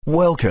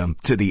Welcome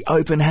to the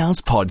Open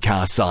House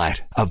podcast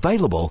site,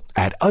 available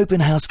at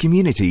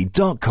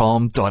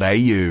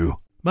openhousecommunity.com.au.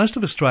 Most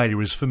of Australia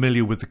is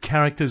familiar with the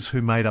characters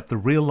who made up the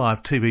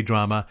real-life TV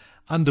drama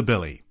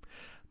Underbelly.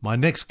 My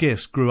next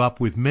guest grew up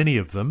with many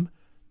of them.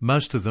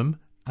 Most of them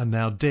are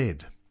now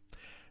dead.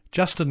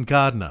 Justin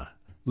Gardner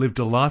lived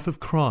a life of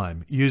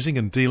crime, using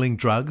and dealing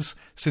drugs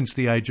since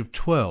the age of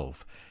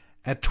 12.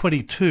 At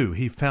 22,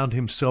 he found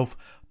himself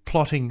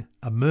plotting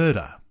a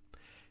murder.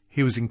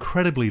 He was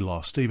incredibly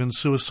lost, even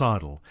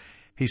suicidal.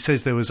 He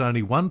says there was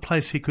only one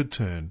place he could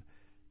turn,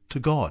 to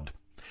God.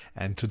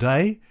 And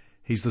today,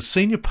 he's the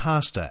senior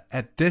pastor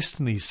at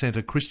Destiny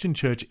Centre Christian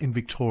Church in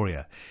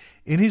Victoria.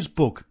 In his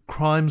book,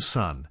 Crime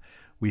Son,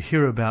 we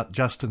hear about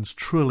Justin's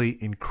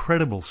truly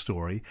incredible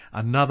story,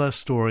 another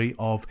story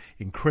of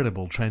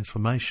incredible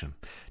transformation.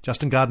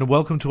 Justin Gardner,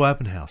 welcome to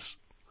Open House.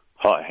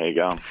 Hi, how you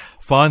going?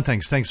 Fine,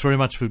 thanks. Thanks very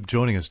much for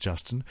joining us,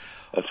 Justin.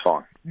 That's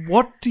fine.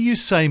 What do you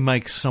say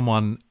makes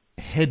someone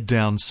head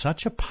down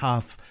such a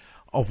path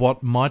of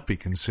what might be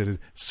considered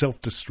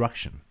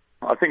self-destruction?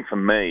 I think for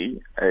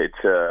me, it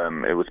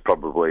was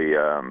probably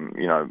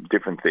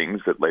different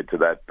things that led to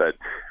that. But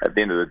at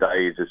the end of the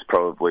day, it's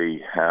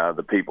probably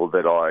the people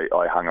that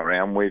I hung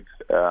around with.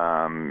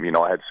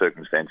 I had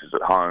circumstances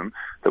at home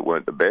that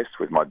weren't the best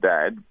with my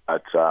dad,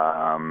 but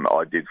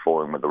I did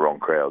fall in with the wrong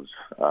crowds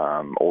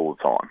all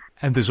the time.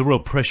 And there's a real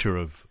pressure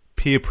of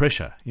peer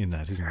pressure in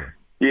that, isn't there?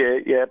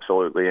 Yeah,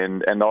 absolutely.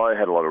 And I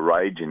had a lot of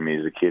rage in me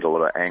as a kid, a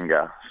lot of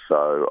anger.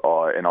 So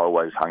I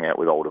always hung out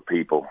with older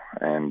people,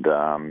 and they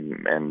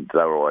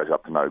were always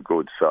up to no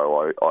good.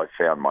 So I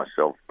found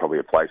myself probably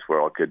a place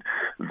where I could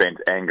vent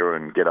anger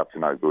and get up to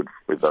no good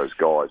with those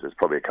guys. It's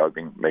probably a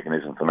coping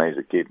mechanism for me as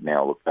a kid.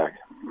 Now I look back.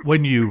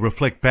 When you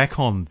reflect back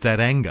on that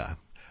anger,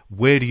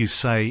 where do you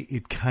say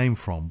it came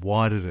from?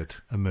 Why did it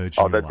emerge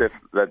in your life?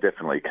 That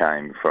definitely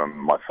came from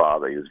my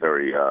father. He was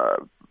very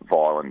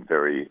violent,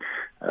 very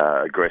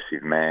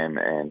aggressive man,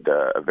 and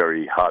a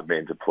very hard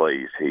man to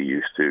please. He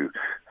used to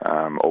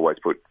always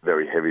put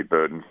very heavy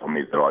burdens on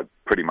me that I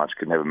pretty much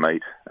could never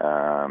meet,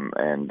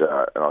 and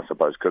I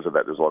suppose because of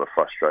that there's a lot of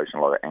frustration,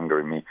 a lot of anger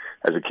in me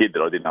as a kid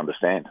that I didn't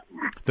understand.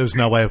 There was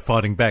no way of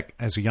fighting back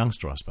as a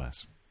youngster, I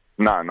suppose.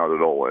 No, not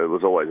at all. It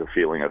was always a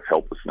feeling of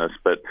helplessness,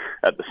 but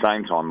at the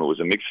same time it was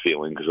a mixed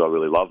feeling because I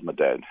really loved my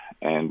dad,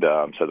 and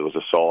so there was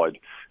a side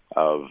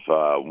of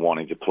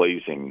wanting to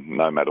please him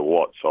no matter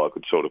what, so I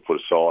could sort of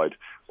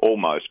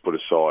almost put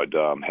aside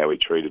how he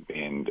treated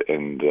me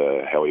and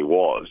how he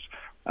was,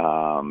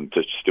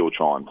 to still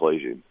try and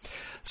please him.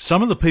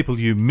 Some of the people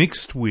you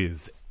mixed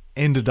with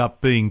ended up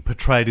being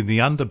portrayed in the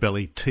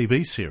Underbelly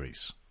TV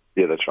series.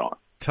 Yeah, that's right.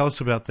 Tell us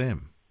about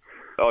them.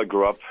 I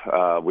grew up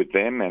with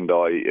them, and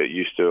I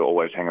used to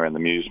always hang around the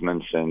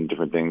amusements and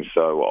different things.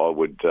 So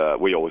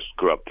we always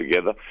grew up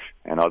together,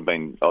 and I'd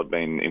been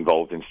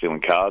involved in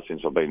stealing cars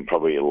since I've been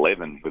probably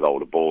 11 with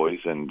older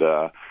boys, and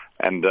so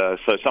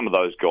some of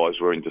those guys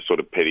were into sort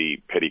of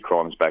petty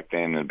crimes back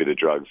then, and a bit of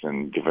drugs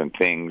and different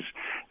things.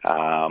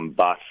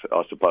 But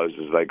I suppose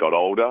as they got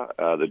older,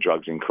 the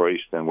drugs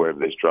increased, and wherever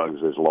there's drugs,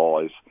 there's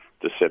lies,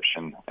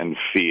 deception, and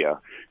fear.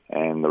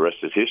 And the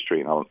rest is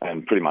history,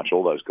 and pretty much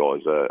all those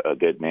guys are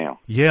dead now.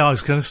 Yeah, I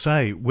was going to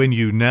say, when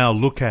you now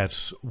look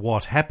at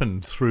what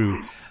happened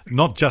through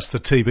not just the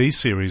TV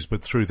series,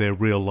 but through their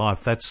real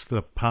life, that's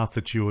the path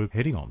that you were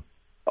heading on.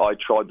 I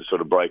tried to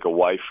sort of break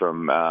away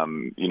from,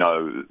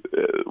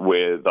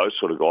 where those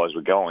sort of guys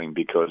were going,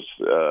 because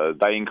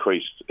they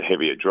increased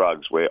heavier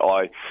drugs,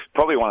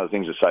 probably one of the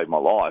things that saved my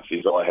life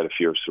is I had a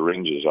fear of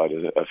syringes, I had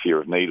a fear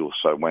of needles.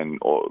 So when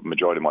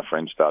majority of my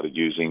friends started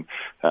using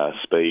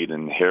speed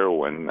and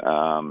heroin,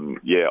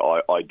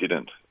 I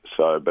didn't.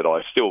 But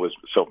I still was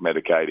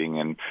self-medicating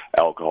and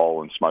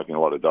alcohol and smoking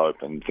a lot of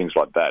dope and things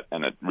like that,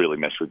 and it really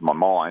messed with my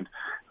mind.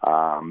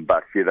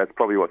 But yeah, that's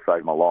probably what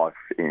saved my life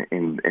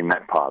in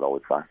that part, I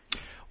would say.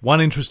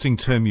 One interesting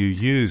term you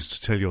used to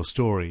tell your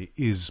story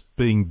is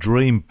being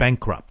dream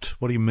bankrupt.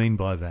 What do you mean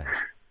by that?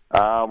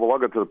 Well, I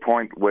got to the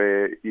point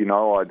where,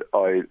 I'd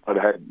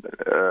had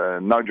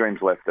no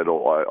dreams left at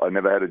all. I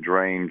never had a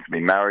dream to be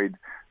married,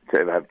 to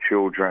ever have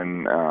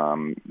children.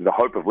 The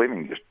hope of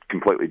living just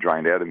completely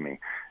drained out of me.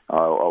 I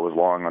was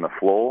lying on a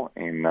floor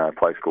in a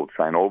place called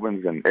St.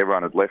 Albans, and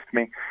everyone had left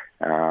me,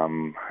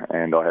 and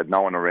I had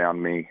no one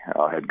around me.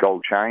 I had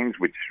gold chains,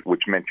 which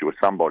meant you were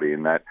somebody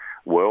in that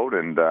world,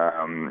 and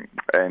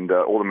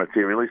all the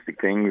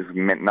materialistic things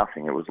meant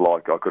nothing. It was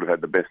like I could have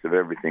had the best of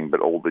everything, but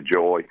all the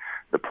joy,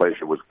 the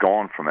pleasure was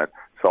gone from it.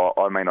 So,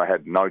 I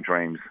had no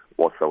dreams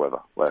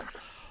whatsoever left.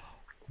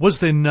 Was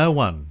there no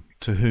one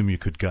to whom you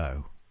could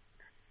go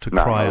to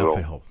cry out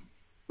for help?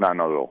 No,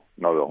 not at all.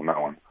 Not at all. No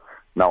one.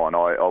 No one.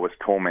 I was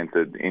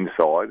tormented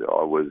inside.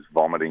 I was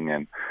vomiting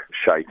and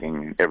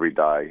shaking every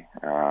day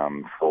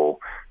for,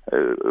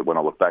 when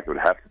I look back, it would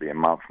have to be a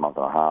month and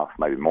a half,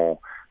 maybe more.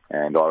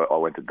 And I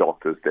went to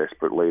doctors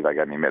desperately. They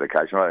gave me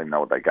medication. I didn't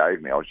know what they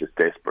gave me. I was just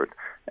desperate.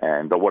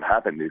 But what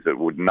happened is it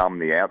would numb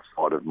the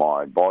outside of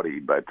my body,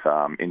 but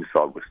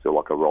inside was still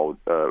like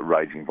a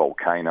raging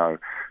volcano.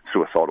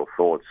 Suicidal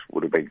thoughts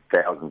would have been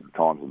thousands of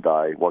times a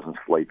day. Wasn't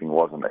sleeping,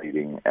 wasn't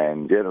eating,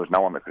 and there was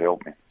no one that could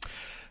help me.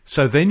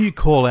 So then you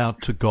call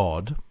out to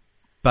God,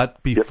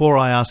 but before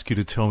I ask you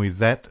to tell me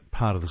that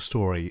part of the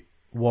story,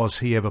 was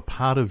he ever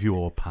part of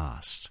your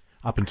past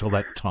up until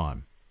that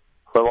time?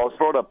 Well, I was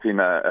brought up in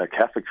a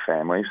Catholic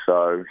family,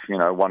 so,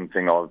 one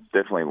thing I've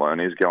definitely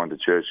learned is going to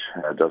church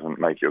doesn't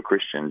make you a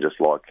Christian, just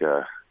like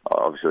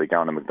obviously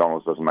going to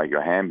McDonald's doesn't make you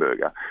a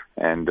hamburger.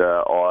 And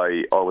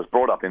I was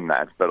brought up in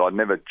that, but I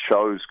never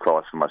chose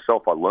Christ for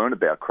myself. I learned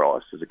about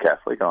Christ as a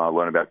Catholic, and I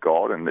learned about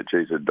God and that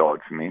Jesus died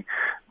for me.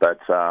 But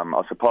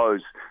I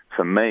suppose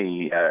for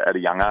me, at a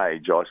young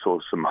age, I saw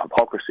some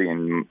hypocrisy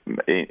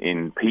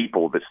in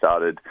people that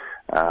started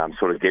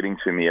sort of getting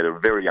to me at a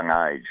very young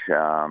age.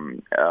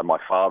 My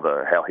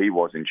father, how he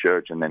was in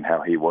church and then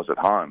how he was at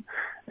home.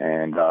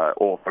 And,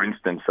 or for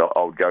instance,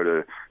 I would go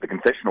to the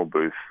confessional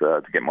booth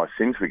to get my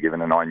sins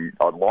forgiven, and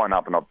I'd line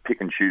up and I'd pick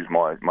and choose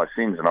my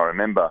sins. And I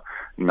remember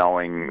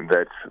knowing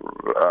that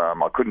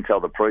I couldn't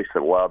tell the priest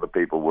that while other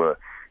people were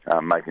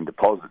making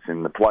deposits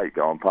in the plate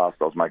going past,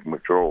 I was making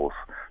withdrawals.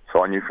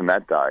 So I knew from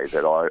that day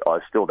that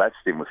that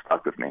sin was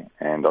stuck with me.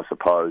 And I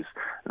suppose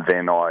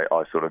then I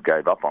sort of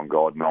gave up on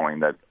God, knowing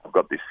that I've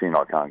got this sin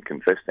I can't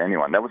confess to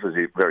anyone. That was as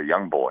a very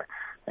young boy.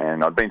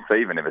 And I've been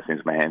thieving ever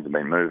since my hands have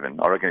been moving.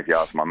 I reckon if you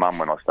asked my mum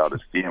when I started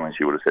stealing,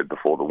 she would have said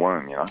before the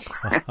womb,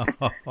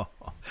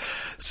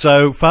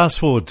 So fast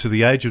forward to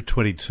the age of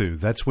 22.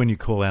 That's when you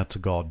call out to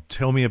God.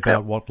 Tell me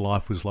about what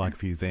life was like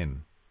for you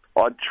then.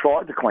 I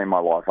tried to clean my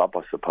life up,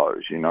 I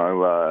suppose.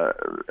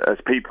 As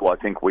people, I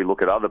think we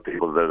look at other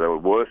people that are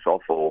worse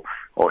off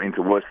or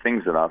into worse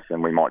things than us,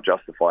 and we might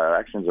justify our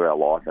actions of our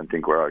life and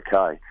think we're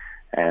okay.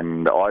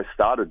 And I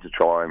started to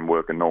try and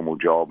work a normal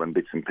job and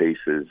bits and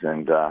pieces,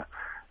 and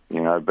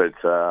but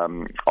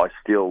I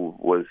still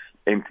was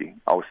empty.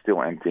 I was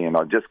still empty, and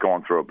I'd just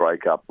gone through a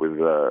breakup with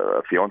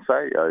a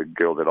fiancée, a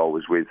girl that I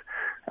was with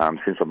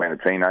since I've been a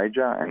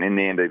teenager, and in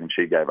the end, even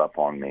she gave up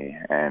on me,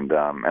 and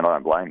I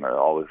don't blame her.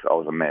 I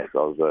was a mess. I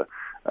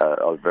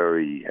was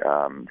very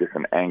just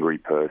an angry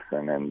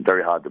person and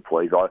very hard to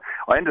please.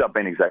 I ended up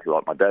being exactly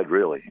like my dad,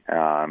 really,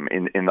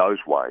 in those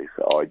ways.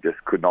 I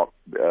just could not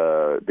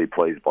be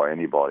pleased by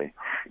anybody.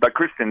 But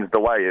Christians, the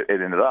way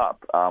it ended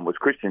up was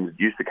Christians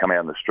used to come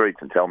out in the streets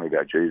and tell me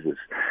about Jesus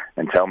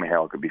and tell me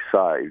how I could be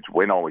saved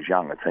when I was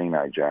young, a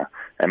teenager.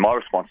 And my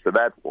response to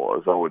that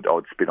was I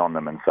would spit on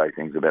them and say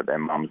things about their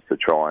mums to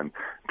try and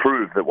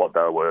prove that what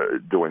they were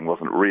doing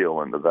wasn't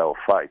real and that they were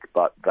fake.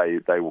 But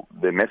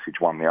their message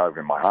won me over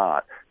in my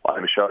heart. I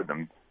never showed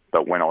them,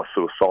 but when I was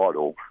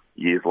suicidal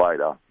years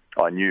later,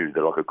 I knew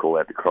that I could call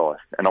out to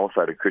Christ, and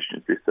also to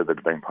Christian sister that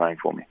had been praying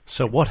for me.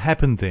 So what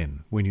happened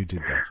then when you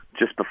did that?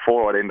 Just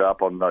before I'd end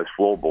up on those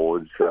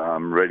floorboards,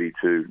 ready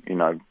to,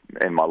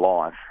 end my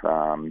life,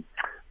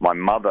 my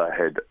mother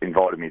had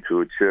invited me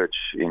to a church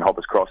in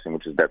Hoppers Crossing,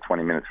 which is about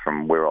 20 minutes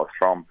from where I was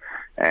from,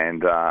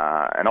 and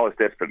I was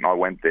desperate, and I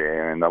went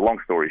there. And the long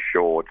story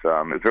short, it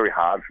was very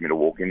hard for me to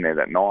walk in there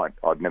that night.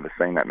 I'd never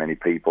seen that many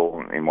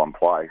people in one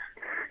place.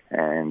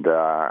 And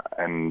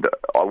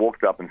I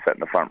walked up and sat in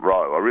the front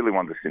row. I really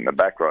wanted to sit in the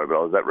back row, but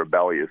I was that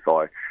rebellious.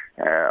 I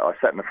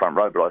sat in the front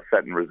row, but I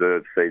sat in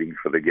reserved seating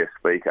for the guest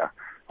speaker.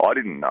 I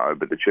didn't know,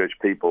 but the church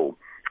people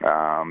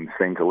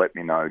seemed to let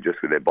me know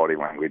just with their body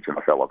language, and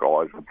I felt like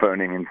eyes were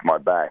burning into my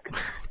back.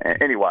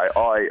 And anyway,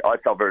 I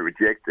felt very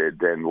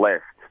rejected and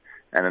left.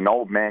 And an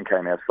old man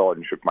came outside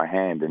and shook my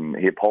hand, and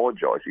he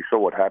apologised. He saw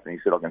what happened. He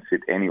said, I can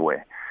sit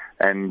anywhere.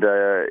 And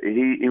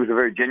he was a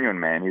very genuine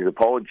man. His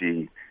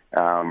apology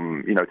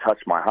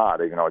touched my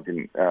heart, even though I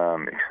didn't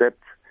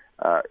accept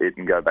it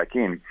and go back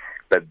in.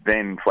 But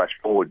then flash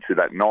forward to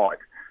that night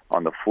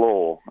on the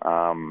floor,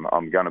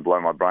 I'm going to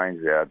blow my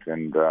brains out,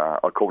 and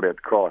I called out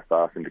to Christ.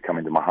 I asked him to come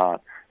into my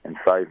heart and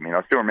save me. And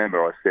I still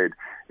remember I said,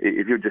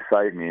 if you'll just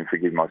save me and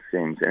forgive my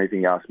sins,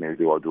 anything you ask me to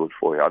do, I'll do it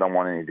for you. I don't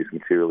want any of this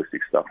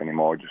materialistic stuff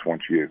anymore. I just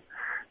want you.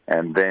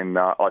 And then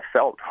I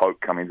felt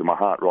hope come into my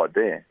heart right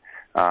there.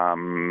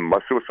 My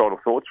suicidal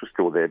thoughts were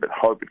still there, but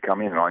hope had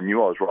come in, and I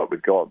knew I was right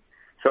with God.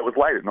 So it was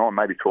late at night,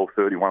 maybe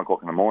 12:30, 1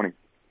 o'clock in the morning.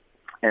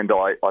 And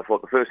I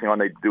thought the first thing I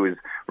need to do is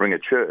ring a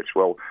church.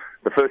 Well,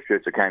 the first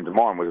church that came to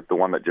mind was the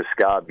one that just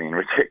scarred me and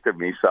rejected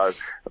me. So,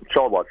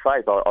 childlike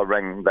faith, I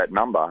rang that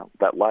number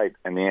that late,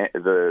 and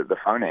the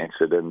phone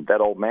answered, and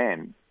that old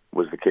man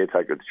was the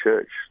caretaker of the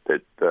church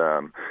that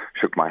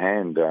shook my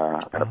hand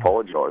and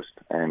apologised.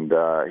 And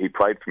he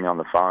prayed for me on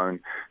the phone,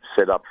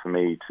 set up for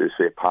me to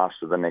see a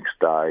pastor the next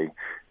day.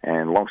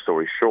 And long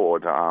story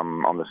short,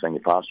 I'm the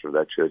senior pastor of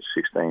that church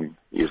 16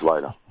 years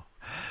later.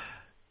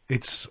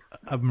 It's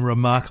a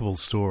remarkable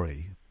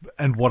story.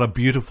 And what a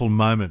beautiful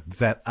moment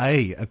that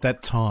A, at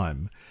that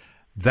time,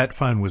 that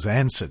phone was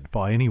answered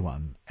by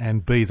anyone,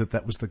 and B,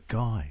 that was the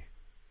guy.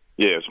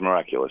 Yeah, it's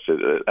miraculous.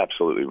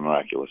 Absolutely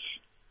miraculous.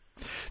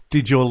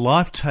 Did your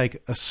life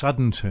take a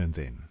sudden turn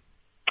then?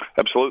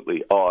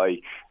 Absolutely. I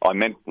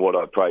meant what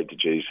I prayed to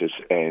Jesus,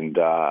 and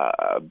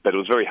but it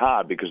was very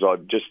hard because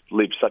I'd just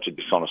lived such a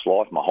dishonest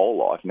life my whole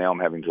life. Now I'm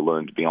having to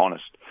learn to be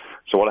honest.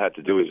 So what I had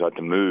to do is I had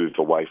to move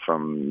away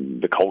from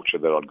the culture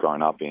that I'd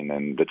grown up in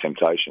and the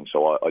temptation.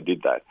 So I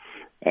did that.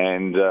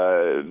 And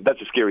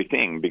that's a scary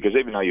thing because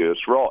even though you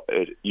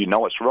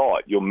know it's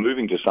right, you're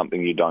moving to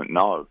something you don't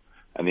know.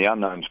 And the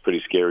unknown's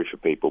pretty scary for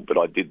people, but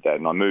I did that,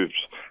 and I moved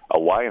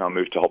away, and I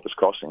moved to Hoppers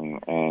Crossing,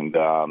 and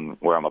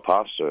where I'm a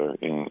pastor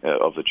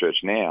of the church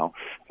now.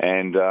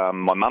 And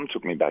my mum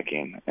took me back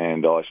in,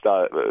 and I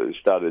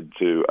started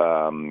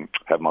to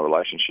have my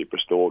relationship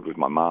restored with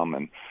my mum.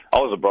 And I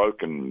was a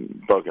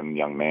broken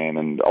young man,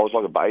 and I was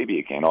like a baby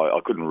again. I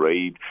couldn't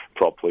read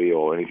properly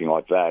or anything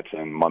like that,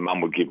 and my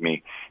mum would give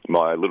me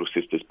my little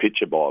sister's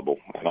picture Bible,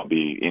 and I'd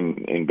be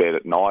in bed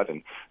at night,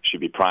 and she'd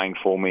be praying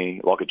for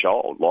me like a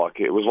child. Like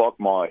it was like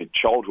my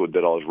childhood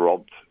that I was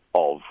robbed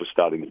of was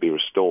starting to be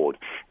restored,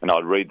 and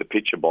I'd read the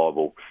picture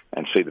Bible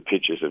and see the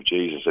pictures of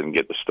Jesus and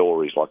get the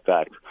stories like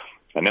that.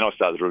 And then I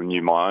started to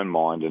renew my own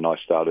mind, and I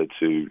started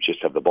to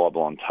just have the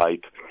Bible on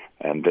tape.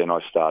 And then I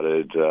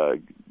started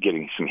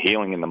getting some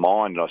healing in the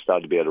mind, and I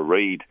started to be able to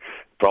read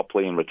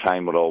properly and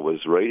retain what I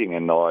was reading.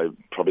 And I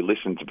probably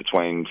listened to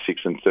between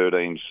 6 and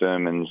 13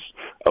 sermons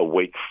a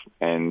week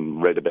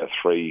and read about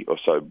 3 or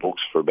so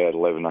books for about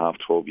 11 and a half,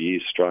 12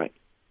 years straight.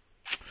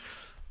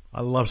 I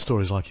love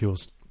stories like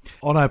yours.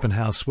 On Open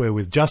House, we're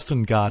with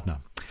Justin Gardner.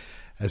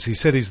 As he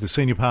said, he's the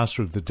senior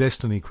pastor of the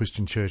Destiny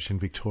Christian Church in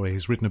Victoria.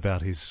 He's written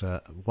about his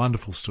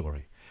wonderful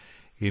story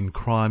in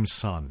Crime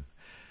Son.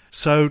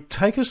 So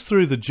take us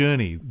through the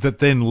journey that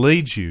then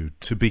leads you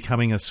to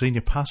becoming a senior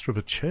pastor of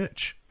a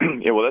church.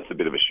 Yeah, well, that's a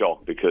bit of a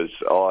shock because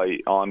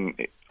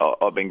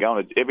I've been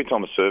going to, every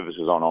time a service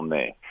is on, I'm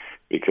there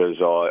because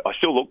I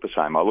still look the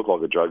same. I look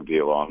like a drug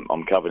dealer.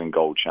 I'm covered in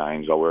gold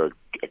chains. I wear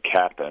a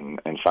cap and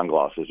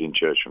sunglasses in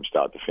church from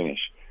start to finish.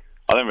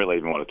 I don't really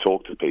even want to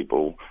talk to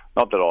people.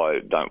 Not that I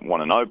don't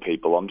want to know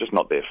people. I'm just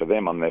not there for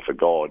them. I'm there for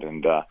God,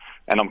 and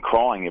I'm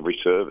crying every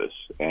service.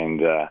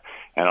 And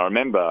I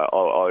remember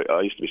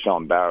I used to be so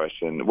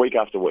embarrassed, and week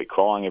after week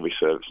crying every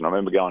service. And I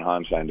remember going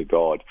home saying to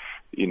God,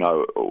 you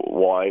know,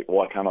 why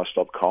can't I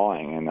stop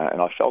crying? And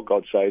I felt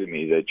God say to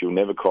me that you'll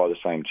never cry the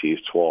same tears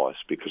twice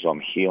because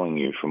I'm healing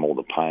you from all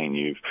the pain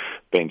you've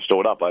been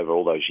stored up over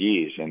all those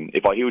years. And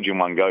if I healed you in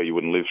one go, you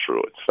wouldn't live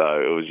through it. So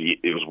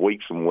it was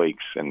weeks and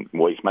weeks and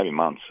weeks, maybe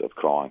months of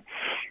crying.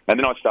 And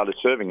then I started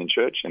serving in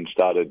church and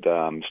started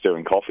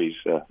stirring coffees,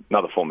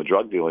 another form of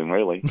drug dealing,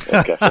 really,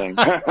 caffeine.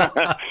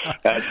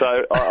 And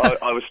so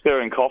I was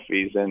stirring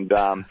coffees, and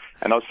I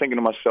was thinking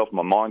to myself,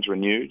 my mind's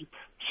renewed.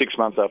 6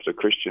 months after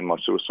Christian, my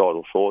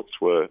suicidal thoughts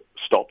were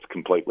stopped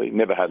completely.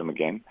 Never had them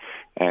again.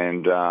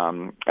 And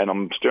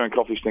I'm stirring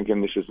coffees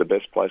thinking this is the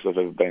best place I've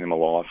ever been in my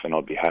life, and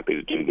I'd be happy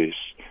to do this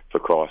for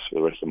Christ for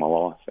the rest of my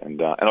life.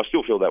 And I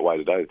still feel that way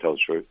today, to tell the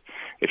truth.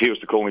 If he was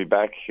to call me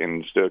back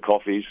and stir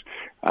coffees,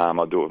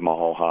 I'd do it with my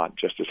whole heart,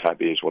 just as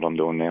happy as what I'm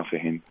doing now for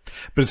him.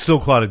 But it's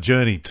still quite a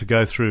journey to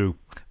go through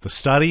the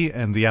study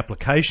and the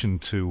application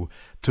to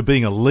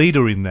being a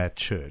leader in that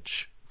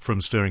church from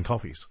stirring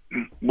coffees.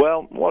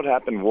 Well, what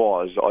happened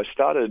was I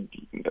started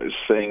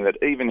seeing that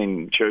even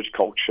in church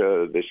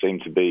culture, there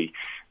seemed to be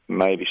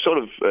maybe sort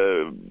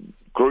of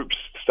groups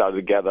started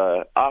to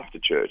gather after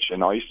church,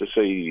 and I used to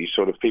see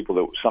sort of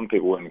some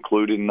people were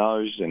included in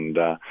those, and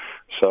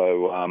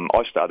so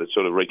I started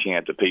sort of reaching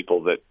out to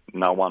people that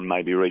no one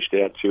maybe reached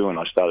out to, and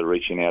I started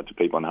reaching out to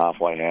people in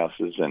halfway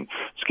houses and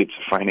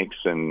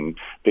schizophrenics and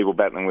people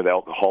battling with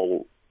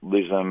alcoholism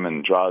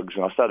and drugs,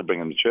 and I started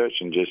bringing them to church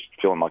and just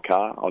filling my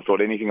car. I thought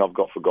anything I've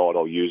got for God,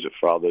 I'll use it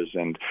for others,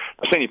 and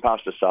the senior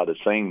pastor started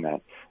seeing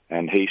that,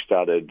 and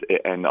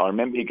and I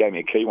remember he gave me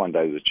a key one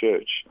day to the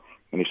church,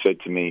 and he said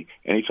to me,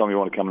 anytime you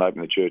want to come and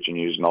open the church and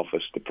use an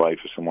office to pray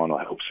for someone or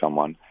help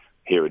someone,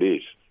 here it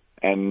is.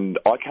 And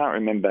I can't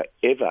remember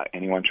ever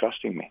anyone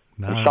trusting me.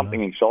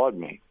 Something inside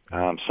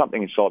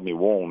me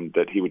warmed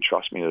that he would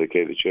trust me to the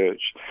key of the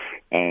church.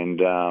 And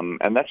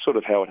that's sort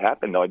of how it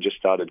happened. I just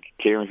started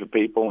caring for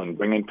people and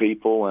bringing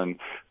people, and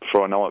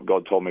before I know it,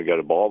 God told me to go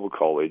to Bible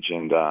college,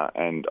 and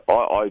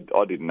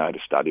I didn't know to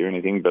study or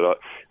anything, but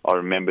I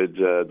remembered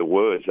the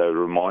words. They were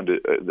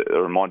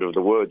a reminder of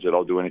the words that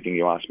I'll do anything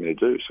you ask me to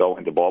do. So I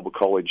went to Bible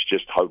college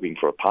just hoping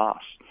for a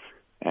pass.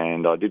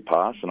 And I did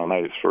pass, and I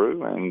made it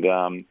through,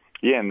 and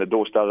and the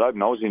door started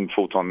open. I was in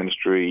full-time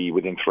ministry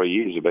within 3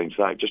 years of being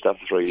saved, just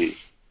after 3 years.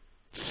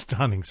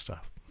 Stunning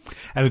stuff.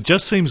 And it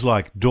just seems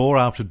like door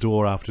after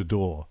door after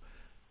door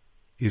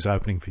is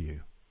opening for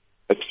you.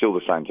 It's still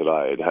the same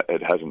today.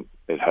 It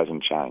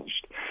hasn't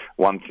changed.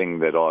 One thing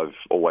that I've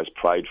always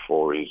prayed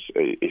for is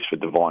for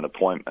divine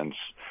appointments,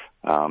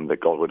 that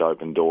God would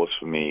open doors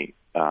for me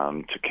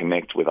to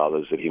connect with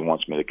others that he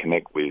wants me to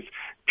connect with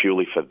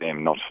purely for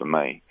them, not for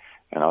me.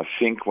 And I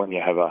think when you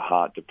have a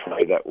heart to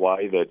pray that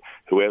way, that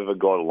whoever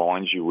God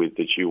aligns you with,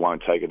 that you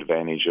won't take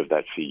advantage of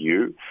that for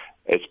you.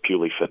 It's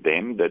purely for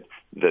them, that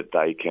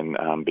they can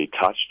be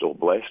touched or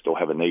blessed or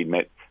have a need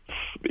met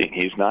in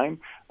his name.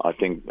 I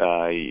think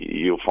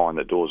you'll find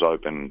that doors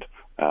opened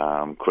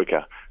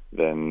quicker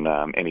than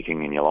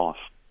anything in your life.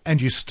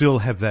 And you still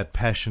have that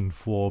passion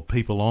for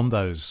people on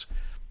those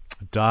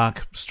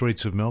dark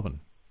streets of Melbourne.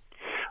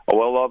 Oh,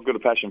 well, I've got a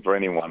passion for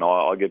anyone.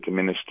 I get to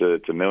minister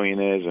to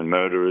millionaires and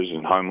murderers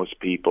and homeless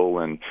people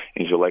and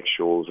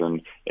intellectuals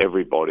and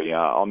everybody.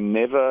 I'm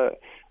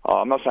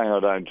not saying I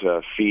don't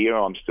fear.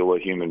 I'm still a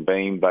human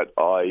being, but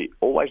I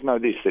always know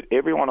this, that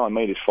everyone I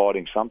meet is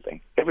fighting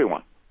something.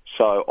 Everyone.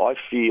 So I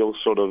feel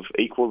sort of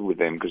equal with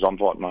them because I'm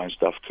fighting my own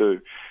stuff too.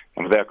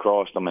 And without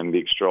Christ, I'm in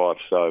big strife.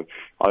 So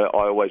I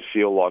always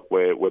feel like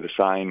we're the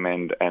same,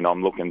 and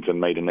I'm looking to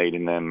meet a need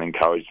in them,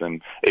 encourage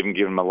them, even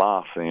give them a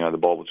laugh. And, the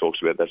Bible talks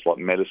about that's like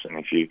medicine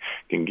if you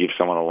can give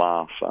someone a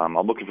laugh. I'm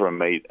looking for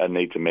a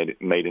need to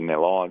meet in their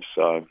lives.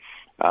 So.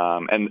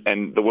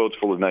 And the world's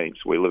full of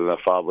needs. We live in a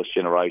fatherless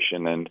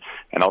generation, and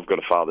I've got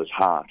a father's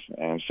heart.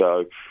 And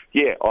so,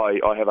 yeah,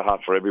 I have a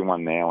heart for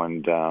everyone now,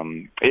 and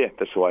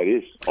that's the way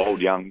it is.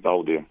 Old, young, the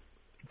whole deal.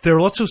 There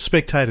are lots of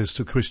spectators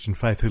to Christian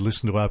Faith who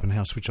listen to Open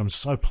House, which I'm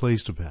so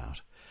pleased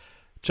about.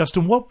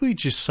 Justin, what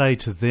would you say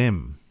to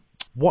them?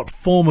 What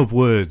form of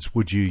words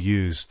would you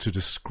use to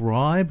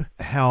describe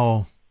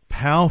how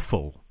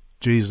powerful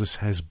Jesus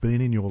has been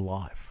in your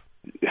life?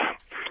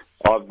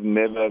 I've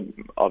never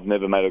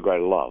made a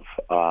greater love.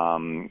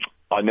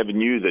 I never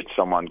knew that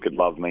someone could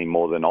love me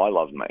more than I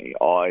love me.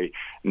 I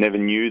never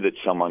knew that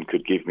someone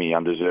could give me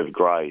undeserved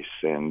grace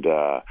and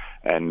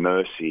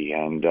mercy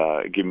and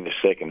give me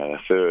a second and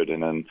a third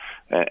and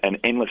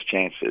endless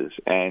chances,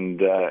 and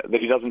that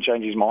he doesn't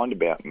change his mind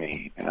about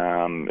me.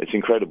 It's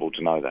incredible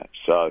to know that.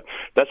 So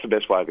that's the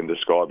best way I can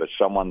describe it.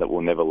 Someone that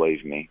will never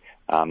leave me,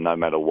 no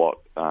matter what.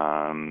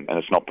 And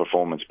it's not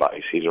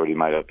performance-based. He's already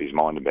made up his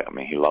mind about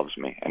me. He loves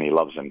me, and he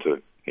loves them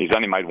too. He's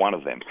only made one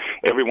of them.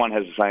 Everyone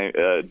has the same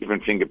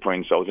different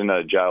fingerprints. I was in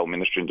a jail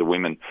ministering to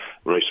women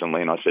recently,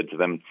 and I said to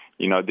them,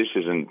 this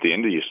isn't the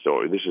end of your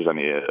story. This is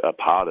only a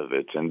part of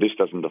it, and this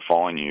doesn't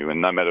define you.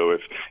 And no matter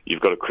if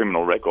you've got a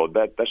criminal record,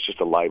 that's just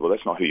a label.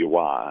 That's not who you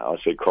are. I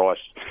said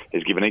Christ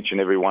has given each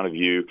and every one of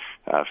you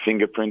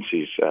fingerprints.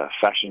 He's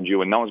fashioned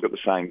you, and no one's got the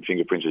same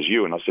fingerprints as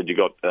you. And I said,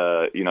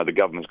 the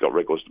government's got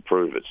records to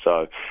prove it.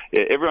 So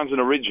everyone's an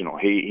original.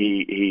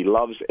 He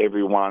loves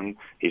everyone.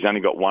 He's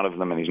only got one of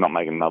them, and he's not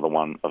making another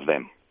one of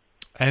them.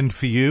 And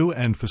for you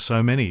and for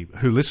so many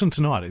who listen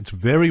tonight, it's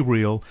very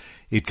real.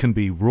 It can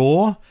be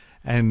raw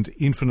and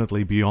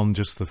infinitely beyond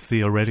just the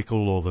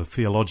theoretical or the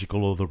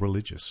theological or the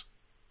religious.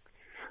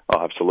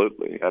 Oh,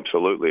 absolutely,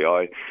 absolutely.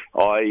 I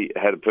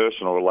had a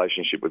personal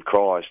relationship with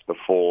Christ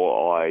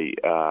before I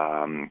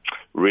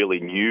really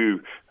knew,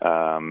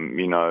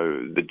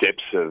 the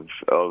depths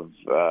of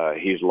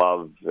His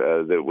love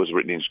that was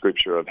written in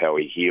Scripture, of how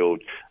He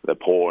healed the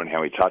poor and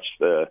how He touched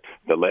the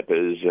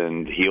lepers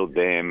and healed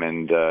them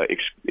and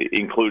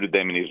included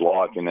them in His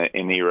life in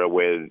an era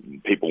where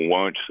people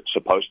weren't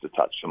supposed to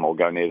touch them or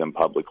go near them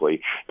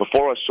publicly.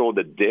 Before I saw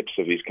the depths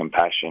of His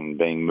compassion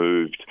being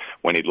moved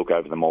when He'd look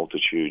over the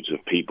multitudes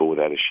of people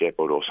without a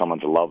shepherd or someone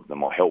to love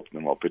them or help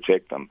them or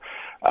protect them,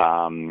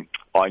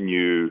 I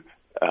knew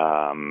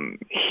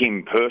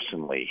Him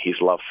personally, His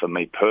love for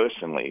me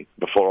personally,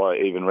 before I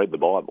even read the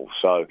Bible.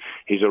 So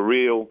He's a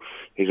real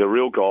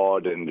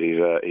God, and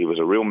He was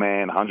a real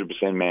man,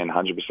 100% man,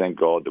 100%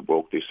 God that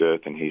walked this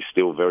earth, and He's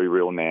still very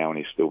real now, and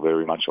He's still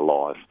very much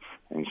alive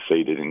and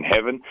seated in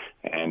heaven.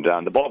 And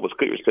the Bible's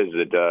clear. It says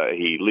that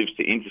He lives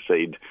to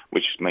intercede,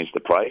 which means to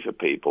pray for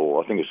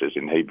people. I think it says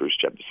in Hebrews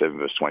chapter 7,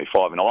 verse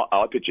 25. And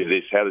I picture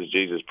this: how does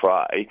Jesus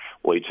pray?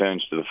 Well, He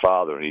turns to the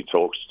Father and He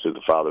talks to the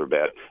Father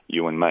about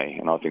you and me.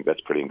 And I think that's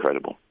pretty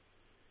incredible.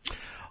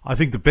 I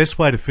think the best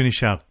way to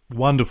finish our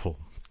wonderful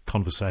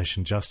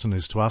conversation, Justin,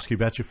 is to ask you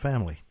about your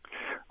family.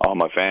 Oh,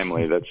 my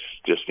family, that's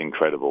just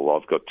incredible.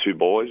 I've got 2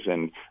 boys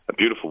and a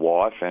beautiful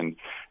wife. And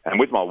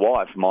with my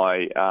wife,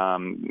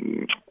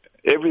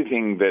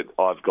 everything that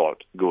I've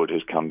got good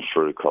has come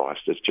through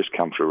Christ. It's just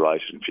come through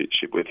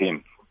relationship with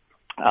Him.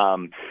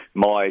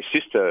 My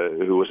sister,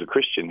 who was a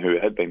Christian, who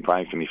had been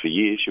praying for me for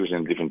years, she was in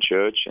a different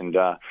church, and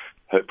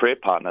her prayer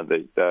partner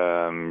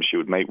that she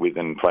would meet with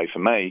and pray for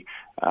me,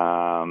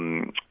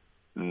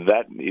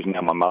 that is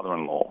now my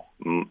mother-in-law.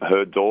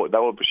 Her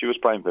daughter, she was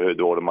praying for her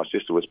daughter. My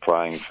sister was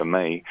praying for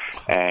me,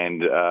 and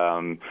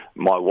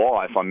my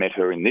wife, I met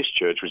her in this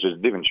church, which is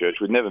a different church.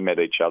 We'd never met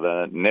each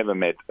other, never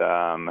met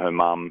her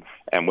mum,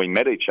 and we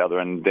met each other,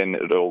 and then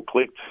it all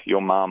clicked.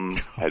 Your mum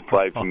had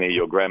prayed for me,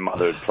 your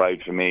grandmother had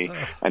prayed for me,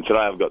 and today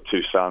I've got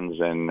 2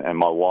 sons, and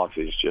my wife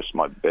is just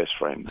my best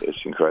friend.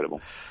 It's incredible.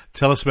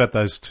 Tell us about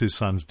those 2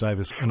 sons,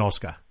 Davis and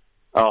Oscar.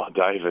 Oh,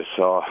 Davis,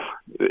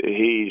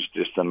 he's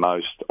just the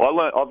most...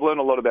 I've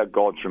learned a lot about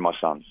God through my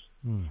sons.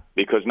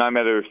 Because no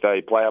matter if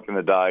they play up in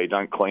the day,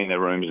 don't clean their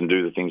rooms and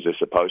do the things they're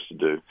supposed to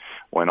do,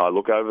 when I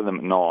look over them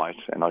at night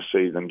and I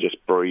see them just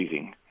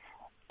breathing,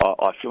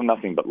 I feel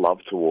nothing but love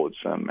towards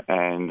them.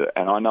 And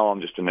I know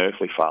I'm just an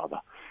earthly father.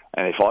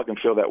 And if I can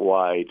feel that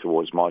way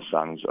towards my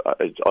sons,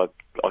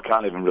 I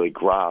can't even really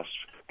grasp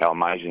how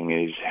amazing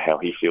it is how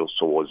He feels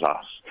towards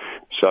us.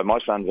 So my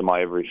sons are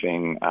my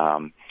everything.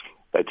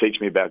 They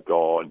teach me about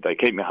God. They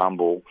keep me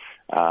humble.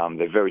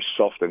 They're very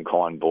soft and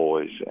kind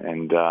boys.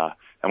 And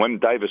And when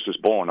Davis was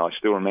born, I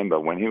still remember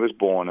when he was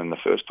born and the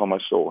first time I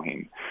saw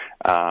him,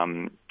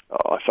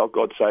 I felt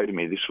God say to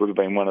me, this would have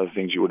been one of the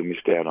things you would have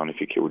missed out on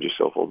if you killed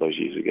yourself all those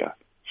years ago.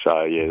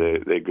 So, yeah,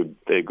 they're good.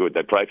 They're good.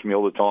 They pray for me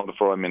all the time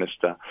before I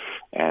minister,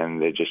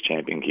 and they're just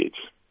champion kids.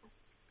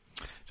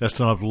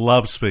 Justin, I've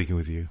loved speaking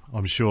with you.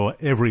 I'm sure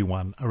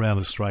everyone around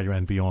Australia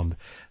and beyond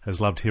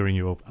has loved hearing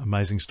your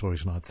amazing story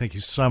tonight. Thank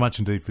you so much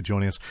indeed for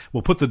joining us.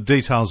 We'll put the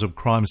details of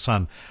Crime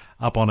Son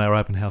up on our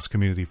Open House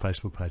Community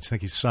Facebook page.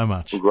 Thank you so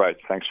much. Well, great.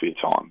 Thanks for your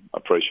time. I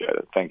appreciate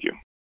it. Thank you.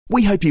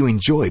 We hope you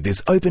enjoyed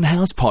this Open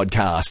House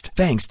podcast,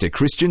 thanks to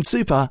Christian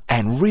Super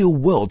and Real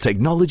World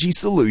Technology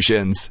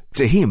Solutions.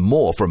 To hear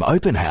more from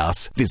Open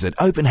House, visit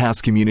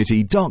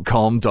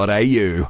openhousecommunity.com.au.